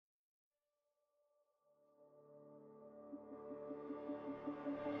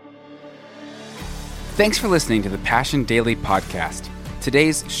Thanks for listening to the Passion Daily Podcast.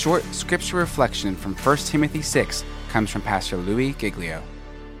 Today's short scripture reflection from 1 Timothy 6 comes from Pastor Louis Giglio.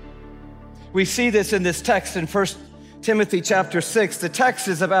 We see this in this text in 1 Timothy chapter 6. The text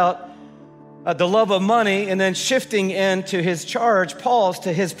is about the love of money and then shifting into his charge, Paul's,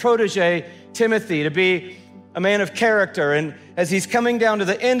 to his protege, Timothy, to be a man of character. And as he's coming down to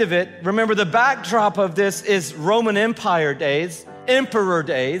the end of it, remember the backdrop of this is Roman Empire days, emperor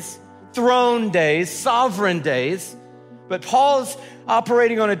days, throne days, sovereign days. But Paul's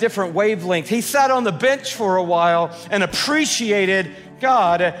operating on a different wavelength. He sat on the bench for a while and appreciated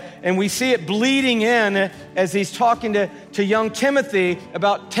God, and we see it bleeding in as he's talking to young Timothy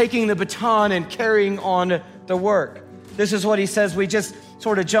about taking the baton and carrying on the work. This is what he says. We just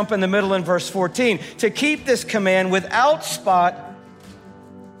sort of jump in the middle in verse 14. To keep this command without spot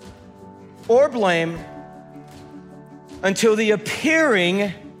or blame until the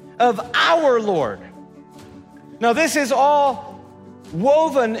appearing of our Lord. Now, this is all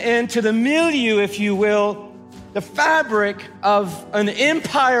woven into the milieu, if you will, the fabric of an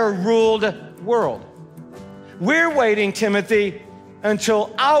empire-ruled world. We're waiting, Timothy,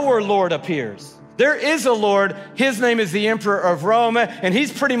 until our Lord appears. There is a Lord. His name is the Emperor of Rome, and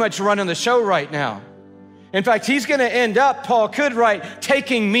he's pretty much running the show right now. In fact, he's going to end up, Paul could write,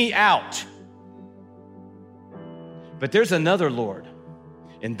 taking me out. But there's another Lord,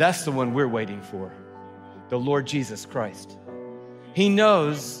 and that's the one we're waiting for, the Lord Jesus Christ. He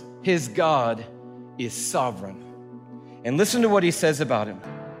knows his God is sovereign. And listen to what he says about him.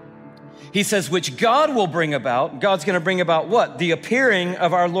 He says, which God will bring about. God's going to bring about what? The appearing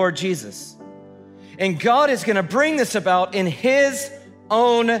of our Lord Jesus. And God is going to bring this about in his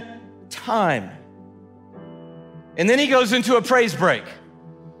own time. And then he goes into a praise break.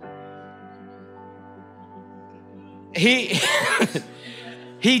 He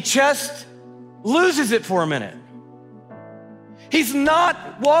just loses it for a minute. He's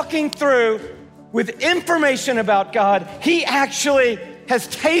not walking through with information about God. He actually has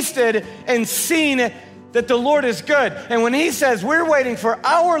tasted and seen that the Lord is good. And when he says we're waiting for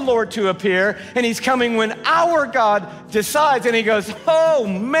our Lord to appear, and he's coming when our God decides, and he goes, oh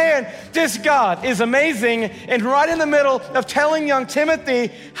man, this God is amazing. And right in the middle of telling young Timothy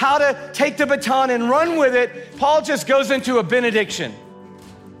how to take the baton and run with it, Paul just goes into a benediction,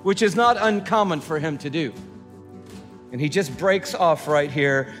 which is not uncommon for him to do. And he just breaks off right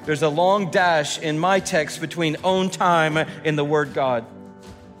here. There's a long dash in my text between own time and the word God.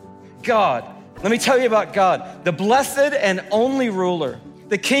 God. Let me tell you about God, the blessed and only ruler,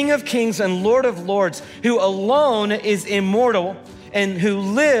 the King of kings and Lord of lords, who alone is immortal and who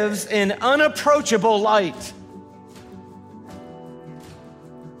lives in unapproachable light,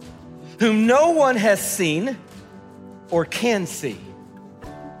 whom no one has seen or can see.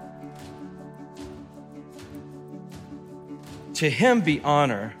 To him be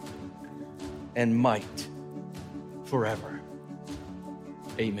honor and might forever.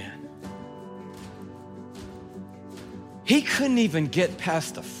 Amen. He couldn't even get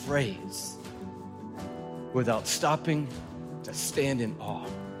past the phrase without stopping to stand in awe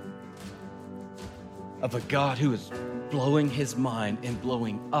of a God who is blowing his mind and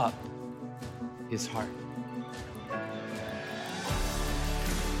blowing up his heart.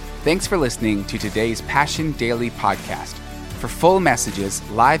 Thanks for listening to today's Passion Daily Podcast. For full messages,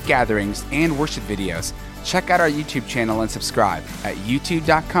 live gatherings, and worship videos, check out our YouTube channel and subscribe at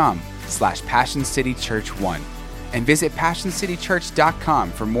youtube.com/PassionCityChurch1. And visit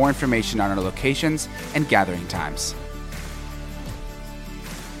PassionCityChurch.com for more information on our locations and gathering times.